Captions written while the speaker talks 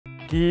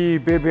Die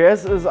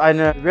BBS ist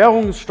eine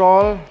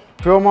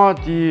Währungsstahlfirma,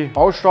 die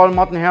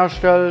Baustahlmatten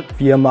herstellt.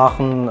 Wir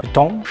machen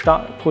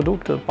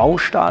Betonstahlprodukte,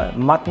 Baustahl,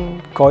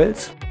 Matten,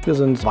 Coils. Wir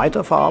sind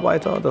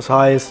Weiterverarbeiter, das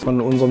heißt,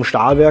 von unserem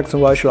Stahlwerk zum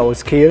Beispiel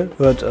aus Kehl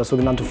wird das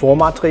sogenannte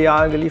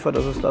Vormaterial geliefert.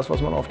 Das ist das,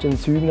 was man auf den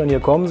Zügen dann hier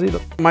kommen sieht.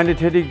 Meine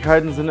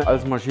Tätigkeiten sind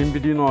als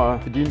Maschinenbediener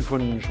bedient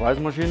von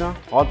Schweißmaschine,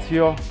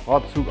 Drahtzieher,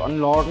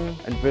 Drahtzuganlagen,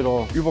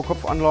 entweder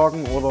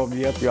Überkopfanlagen oder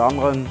wie jetzt die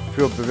anderen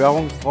für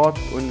Bewährungsdraht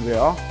und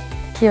WR.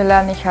 Hier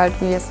lerne ich halt,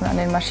 wie es an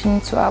den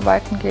Maschinen zu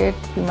arbeiten geht,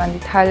 wie man die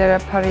Teile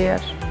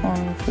repariert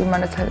und wie man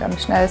das halt am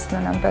schnellsten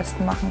und am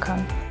besten machen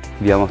kann.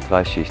 Wir haben auch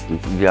 3 Schichten.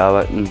 Wir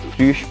arbeiten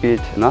früh,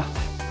 spät, Nacht.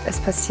 Es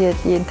passiert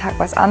jeden Tag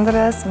was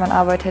anderes, man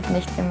arbeitet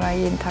nicht immer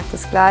jeden Tag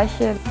das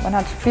Gleiche. Man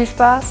hat viel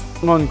Spaß.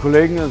 Mein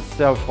Kollegen ist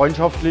sehr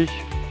freundschaftlich,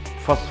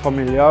 fast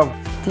familiär.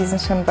 Die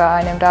sind schon bei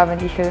einem da, wenn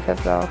die Hilfe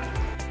braucht.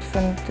 Ich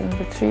finde den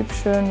Betrieb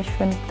schön, ich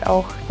finde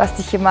auch, was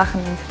die hier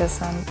machen,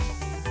 interessant.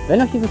 Wenn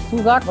euch dieses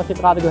zusagt, was ihr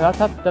gerade gehört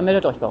habt, dann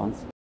meldet euch bei uns.